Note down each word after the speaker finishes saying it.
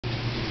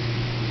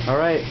All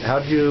right.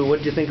 What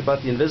did you think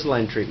about the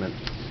Invisalign treatment?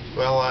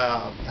 Well,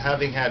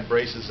 having had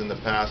braces in the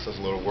past, I was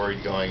a little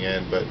worried going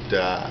in, but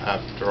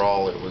after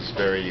all, it was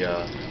very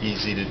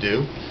easy to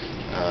do,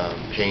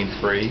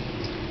 pain-free.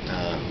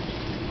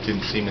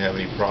 Didn't seem to have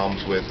any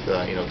problems with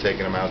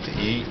taking them out to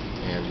eat,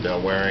 and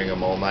wearing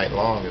them all night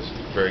long is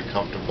very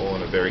comfortable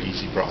and a very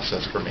easy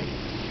process for me.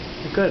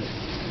 Good.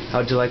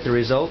 How'd you like the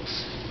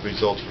results?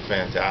 Results were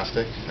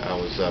fantastic. I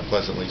was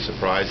pleasantly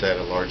surprised. I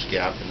had a large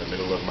gap in the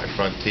middle of my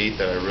front teeth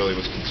that I really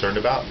was concerned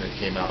about, and it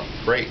came out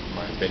great, in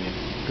my opinion.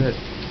 Good.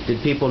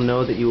 Did people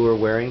know that you were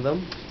wearing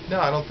them? No,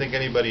 I don't think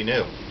anybody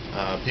knew.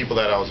 People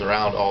that I was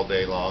around all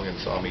day long and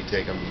saw me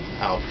take them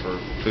out for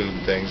food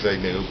and things, they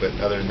knew, but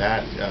other than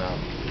that,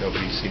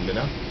 nobody seemed to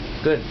know.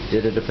 Good.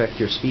 Did it affect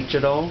your speech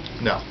at all?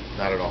 No,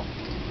 not at all.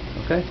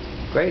 Okay,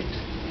 great.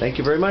 Thank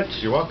you very much.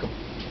 You're welcome.